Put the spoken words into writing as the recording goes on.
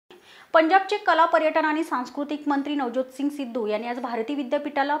पंजाबचे कला पर्यटन आणि सांस्कृतिक मंत्री नवजोत सिंग सिद्धू यांनी आज भारतीय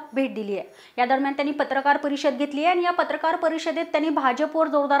विद्यापीठाला भेट दिली आहे। या दरम्यान त्यांनी पत्रकार परिषद घेतली आहे आणि या पत्रकार परिषदेत त्यांनी भाजपवर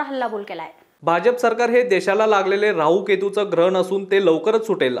जोरदार हल्लाबोल केला आहे। भाजप सरकार हे देशाला लागलेले राहू केतूचं ग्रहण असून ते लवकरच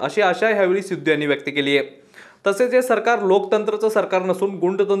सुटेल अशी आशा यावेळी सिद्धू यांनी व्यक्त केली आहे। तसेच हे सरकार लोकतंत्राचं सरकार नसून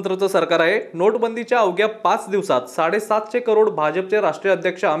गुंडतंत्राचं सरकार आहे। नोटबंदीच्या अवघ्या 5 दिवसात 750 करोड भाजपचे राष्ट्रीय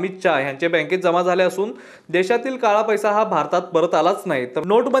अध्यक्ष अमित शहा यांचे बँकेत जमा झाले असून देशातील काळा पैसा हा भारतात परत आलाच नाही, तर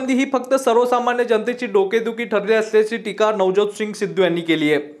नोटबंदी ही फक्त सर्वसामान्य जनतेची डोकेदुखी ठरली असल्याची टीका नवजोत सिंग सिद्धू यांनी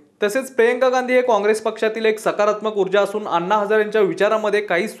केली आहे। तसेच प्रियंका गांधी हे काँग्रेस पक्षातील एक सकारात्मक ऊर्जा असून अण्णा हजारे यांच्या विचारामध्ये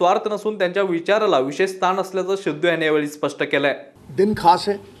काही स्वार्थ नसून त्यांच्या विचाराला विशेष स्थान असल्याचं सिद्धू यांनी यावेळी स्पष्ट केलंय। दिन खास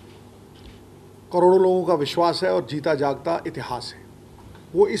है, करोड़ों लोगों का विश्वास है और जीता जागता इतिहास है।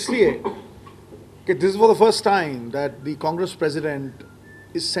 वो इसलिए कि this was the first time that the Congress president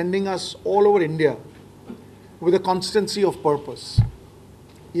is sending us all over India with a consistency of purpose.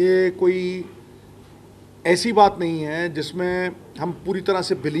 ये कोई ऐसी बात नहीं है जिसमें हम पूरी तरह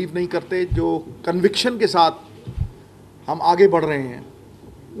से बिलीव नहीं करते, जो कन्विक्शन के साथ हम आगे बढ़ रहे हैं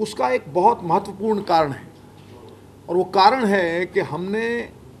उसका एक बहुत महत्वपूर्ण कारण है। और वो कारण है कि हमने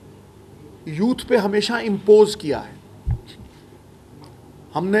यूथ पे हमेशा इम्पोज किया है।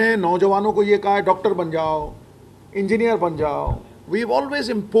 हमने नौजवानों को ये कहा है डॉक्टर बन जाओ, इंजीनियर बन जाओ। We have always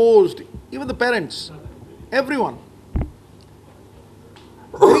imposed, even the parents, everyone.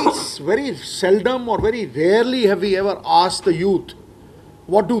 Very seldom or very rarely have we ever asked the youth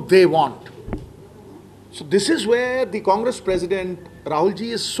what do they want. So this is where the Congress president Rahul ji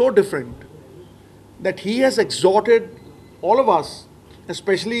is so different, that he has exhorted all of us,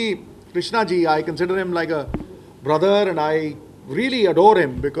 especially Krishna ji. I consider him like a brother and I really adore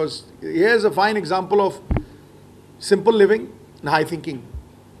him because he is a fine example of simple living and high thinking.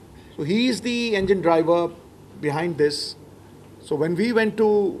 So he is the engine driver behind this. So when we went to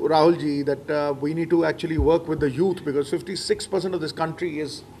Rahul ji that we need to actually work with the youth because 56% of this country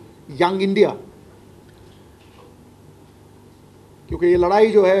is young India. क्योंकि ये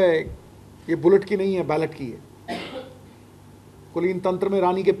लड़ाई जो है ये bullet की नहीं है, ballot की है। कुलीन तंत्र में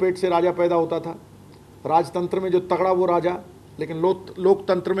रानी के पेट से राजा पैदा होता था, राजतंत्र में जो तगड़ा वो राजा, लेकिन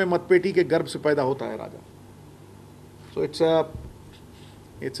लोकतंत्र में मतपेटी के गर्भ से पैदा होता है राजा। So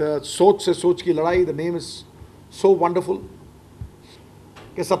it's a सोच से सोच की लड़ाई। The name is so wonderful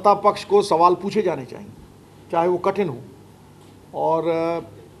कि सत्ता पक्ष को सवाल पूछे जाने चाहिए, चाहे वो कठिन हो, और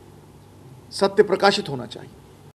सत्य प्रकाशित होना चाहिए।